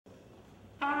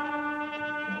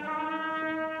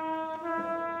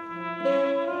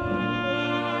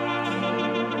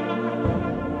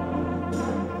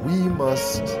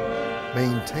must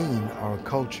maintain our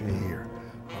culture here,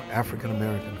 our African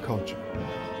American culture.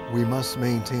 We must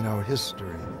maintain our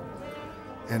history,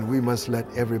 and we must let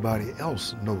everybody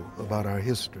else know about our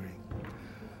history.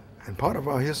 And part of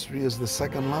our history is the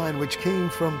second line, which came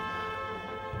from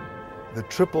the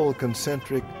triple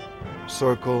concentric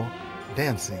circle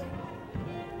dancing,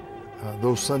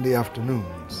 those Sunday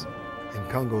afternoons in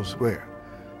Congo Square.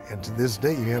 And to this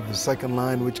day, you have the second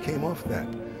line which came off that,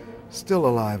 still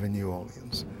alive in New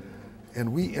Orleans.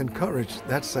 And we encouraged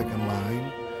that second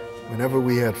line. Whenever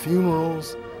we had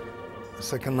funerals, the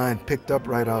second line picked up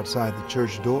right outside the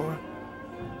church door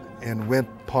and went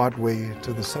part way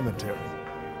to the cemetery,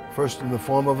 first in the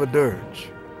form of a dirge.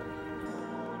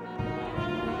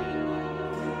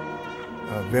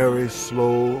 A very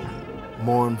slow,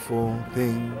 mournful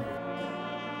thing,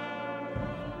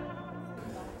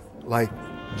 like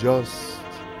just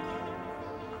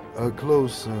a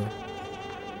closer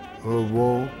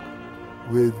walk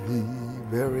with thee,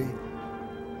 very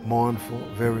mournful,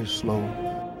 very slow,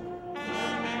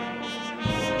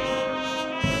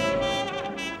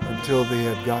 until they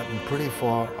had gotten pretty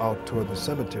far out toward the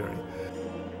cemetery.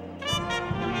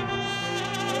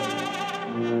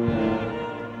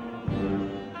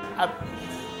 I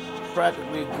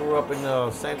practically grew up in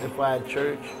a sanctified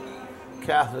church,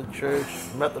 Catholic church,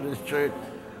 Methodist church.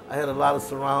 I had a lot of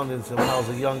surroundings when I was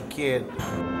a young kid.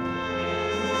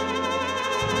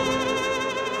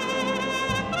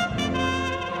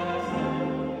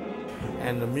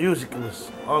 And the music was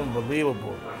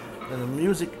unbelievable. And the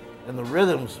music and the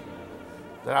rhythms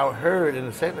that I heard in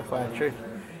the sanctified church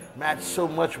matched so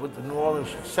much with the New Orleans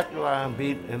secular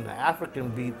beat and the African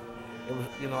beat. It was,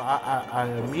 you know, I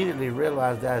immediately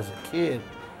realized that as a kid,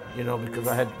 you know, because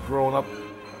I had grown up,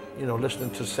 you know, listening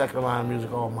to secular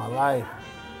music all my life.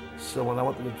 So when I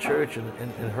went to the church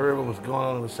and heard what was going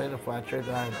on in the sanctified church,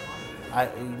 I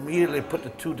immediately put the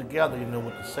two together, you know,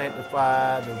 with the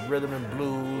sanctified, the rhythm and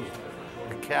blues,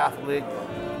 the Catholic,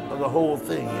 the whole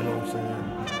thing, you know what I'm saying?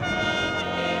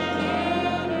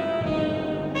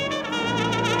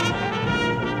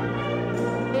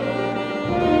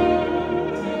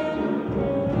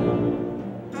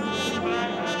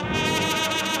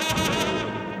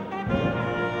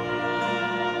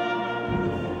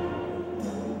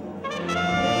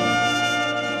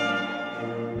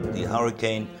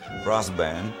 Hurricane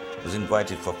Brassband was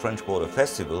invited for French Quarter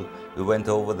Festival. We went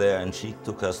over there and she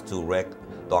took us to wreck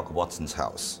Doc Watson's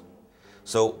house.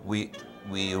 So we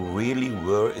really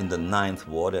were in the 9th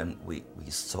Ward and we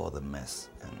saw the mess.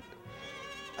 And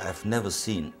I've never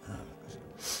seen,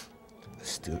 it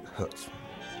still hurts.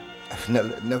 I've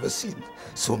never seen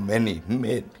so many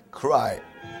men cry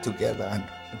together and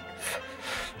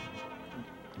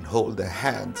hold their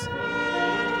hands.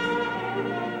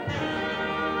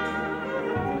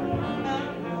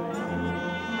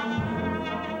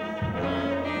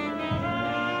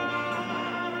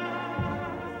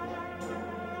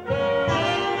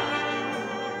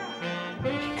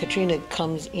 Katrina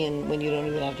comes in when you don't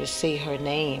even have to say her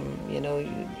name. You know,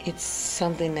 it's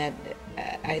something that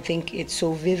I think it's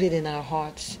so vivid in our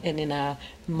hearts and in our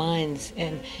minds.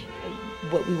 And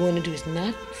what we want to do is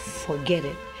not forget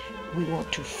it. We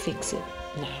want to fix it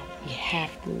now. We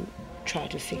have to try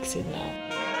to fix it now.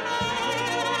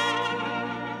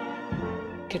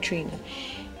 Katrina,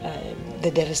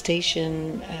 the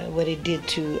devastation, what it did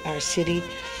to our city,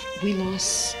 we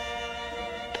lost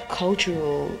the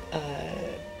cultural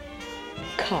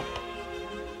cup.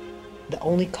 The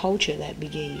only culture that we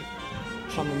gave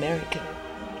from America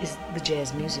is the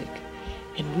jazz music.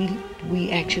 And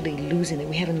we actually losing it.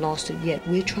 We haven't lost it yet.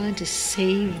 We're trying to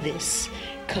save this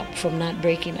cup from not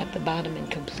breaking at the bottom and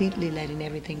completely letting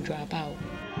everything drop out.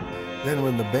 Then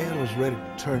when the band was ready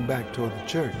to turn back toward the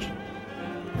church,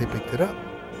 they picked it up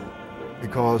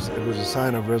because it was a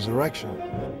sign of resurrection.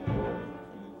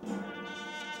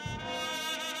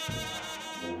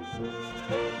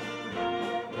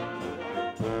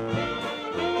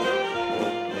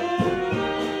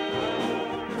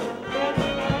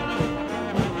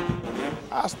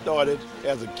 I started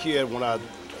as a kid when I was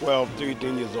 12,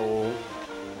 13 years old,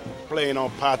 playing on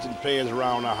pots and pans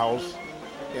around the house.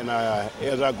 And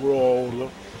as I grew older,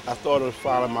 I started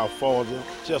following my father,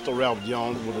 Chester Ralph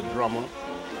Jones, was a drummer.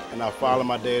 And I followed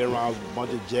my dad around a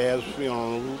bunch of jazz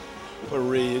funerals,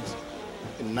 parades,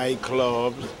 and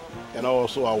nightclubs. And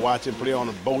also I watched him play on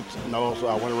the boats, and also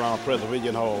I went around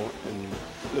Preservation Hall and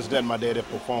listened to my daddy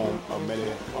perform on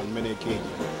many occasions.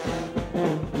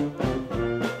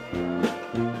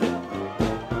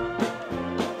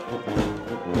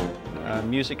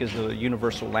 Music is a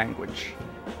universal language,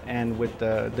 and with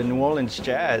the New Orleans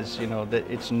jazz, you know, that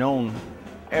it's known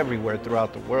everywhere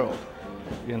throughout the world.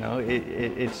 You know,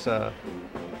 it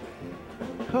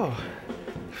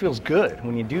feels good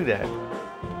when you do that.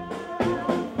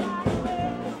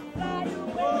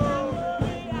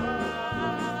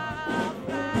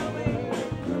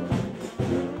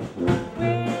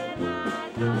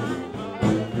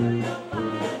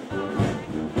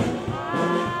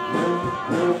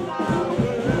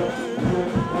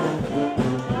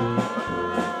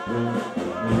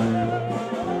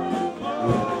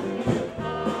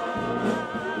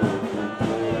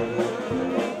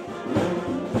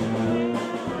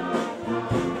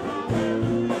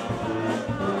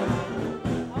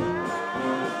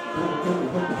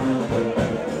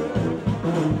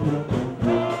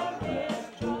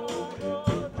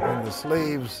 When the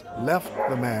slaves left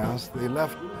the Mass, they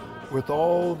left with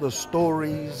all the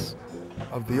stories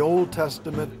of the Old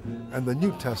Testament and the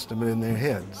New Testament in their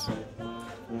heads.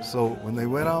 So when they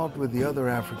went out with the other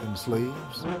African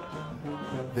slaves,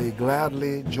 they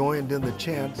gladly joined in the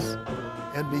chants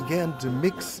and began to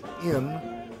mix in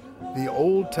the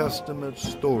Old Testament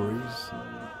stories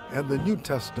and the New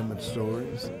Testament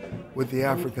stories with the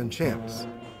African chants.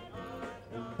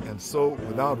 And so,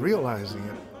 without realizing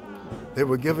it, they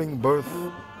were giving birth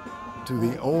to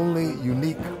the only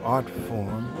unique art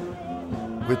form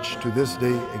which to this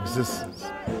day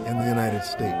exists in the United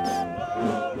States.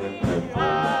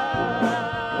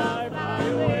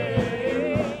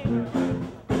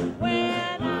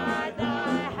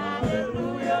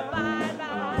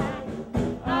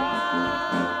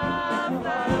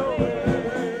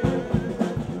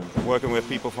 Working with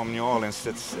people from New Orleans,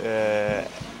 it's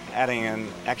adding an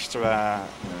extra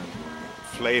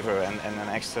flavor and an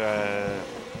extra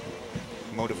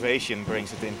motivation,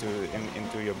 brings it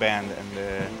into your band,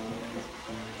 and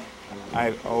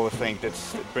I always think that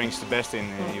it brings the best in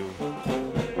you.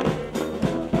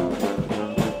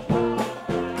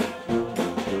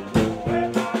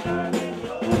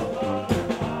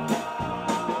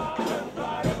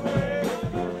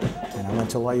 I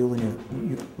went to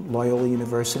Loyola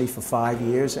University for 5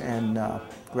 years and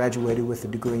graduated with a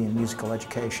degree in musical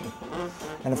education.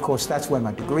 And of course, that's where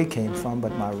my degree came from,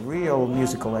 but my real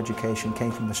musical education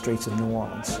came from the streets of New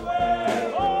Orleans.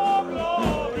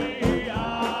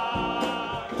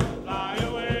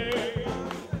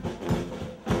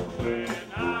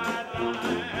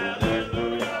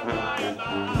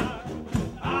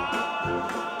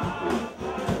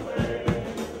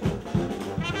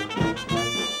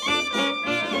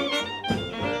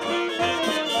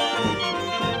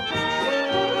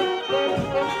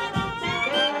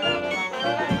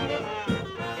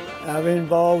 I've been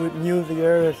involved with music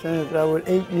ever since I was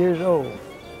 8 years old.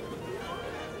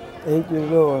 8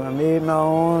 years old. I made my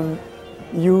own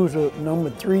user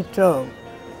number 3 tub,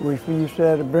 which we used to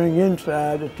have to bring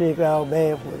inside to take our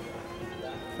bath with.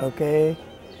 Okay?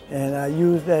 And I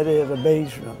used that as a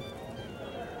bass drum.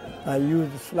 I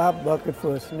used the slop bucket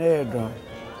for a snare drum.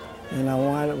 And I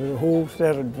wound up with a whole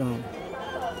set of drums.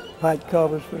 Pot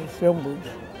covers for the cymbals.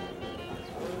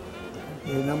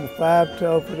 The number 5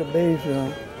 tub for the bass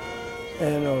drum.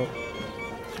 And a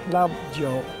slop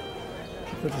jaw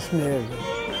for the snare drum.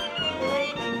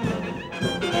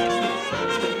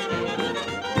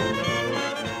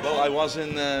 Well, I was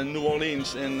in New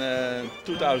Orleans in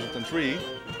 2003,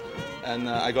 and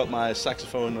I got my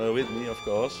saxophone with me, of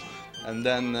course. And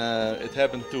then it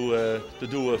happened to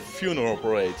do a funeral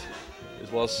parade.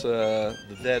 It was the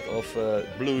death of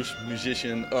blues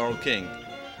musician Earl King,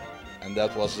 and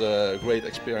that was a great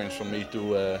experience for me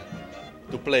to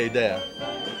play there.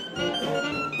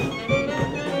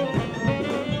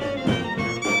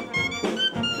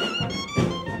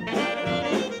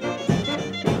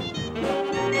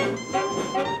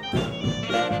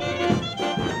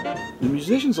 The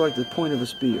musicians like the point of a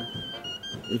spear.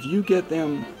 If you get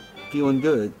them feeling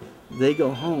good, they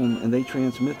go home and they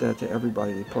transmit that to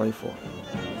everybody they play for.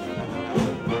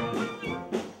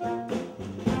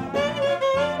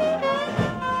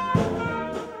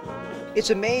 It's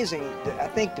amazing. I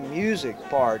think the music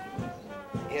part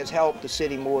has helped the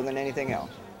city more than anything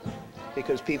else,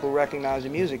 because people recognize the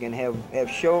music and have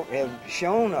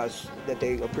shown us that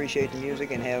they appreciate the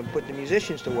music and have put the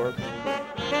musicians to work.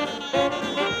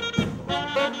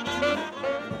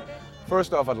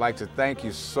 First off, I'd like to thank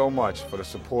you so much for the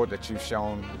support that you've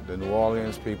shown the New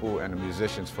Orleans people and the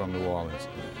musicians from New Orleans.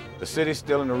 The city's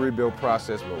still in the rebuild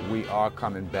process, but we are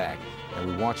coming back, and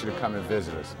we want you to come and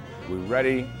visit us. We're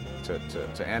ready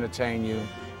to entertain you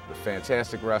with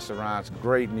fantastic restaurants,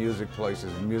 great music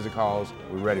places, music halls.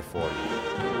 We're ready for you.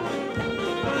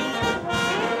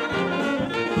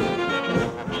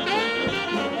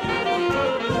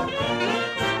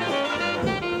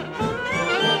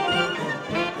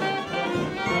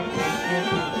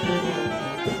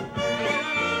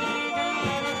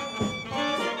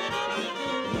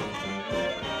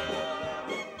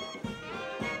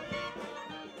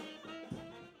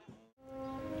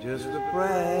 just a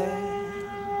prayer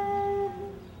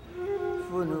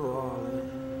for New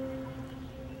Orleans.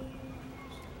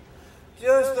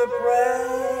 Just a prayer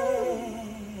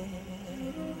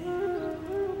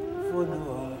for New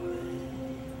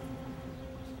Orleans.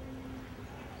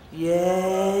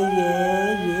 Yeah,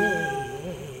 yeah, yeah.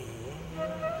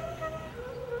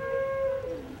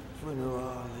 For New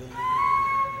Orleans.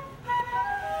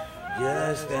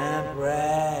 Just a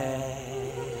prayer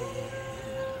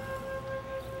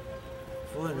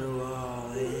for New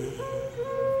Orleans.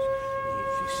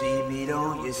 If you see me,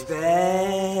 don't you stare.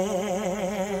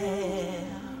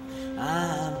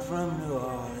 I'm from New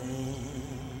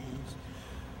Orleans.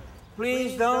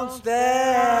 Please don't stare.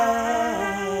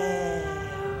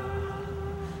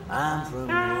 I'm from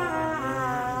New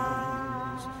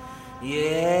Orleans. Yeah,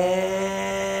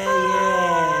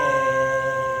 yeah.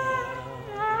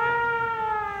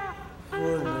 For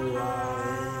New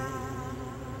Orleans.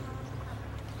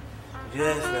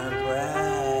 Just a prayer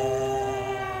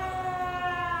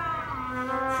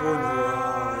for New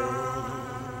Orleans.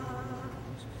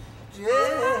 Just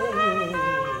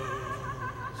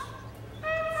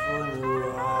for New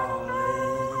Orleans.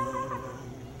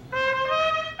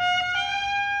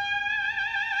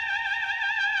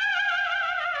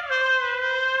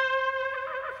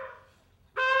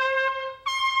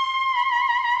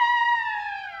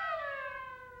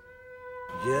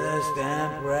 Just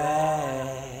a prayer.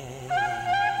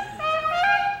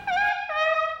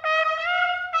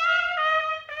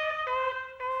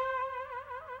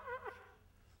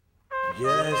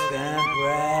 Just a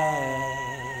prayer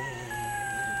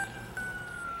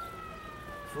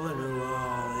for New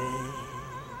Orleans.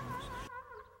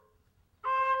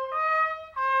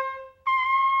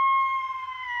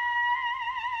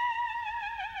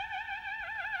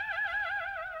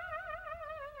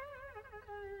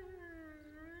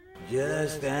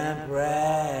 Just a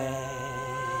prayer.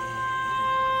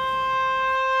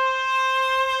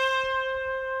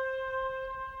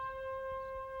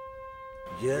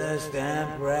 Just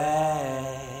a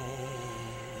prayer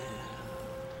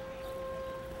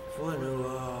for New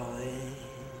Orleans.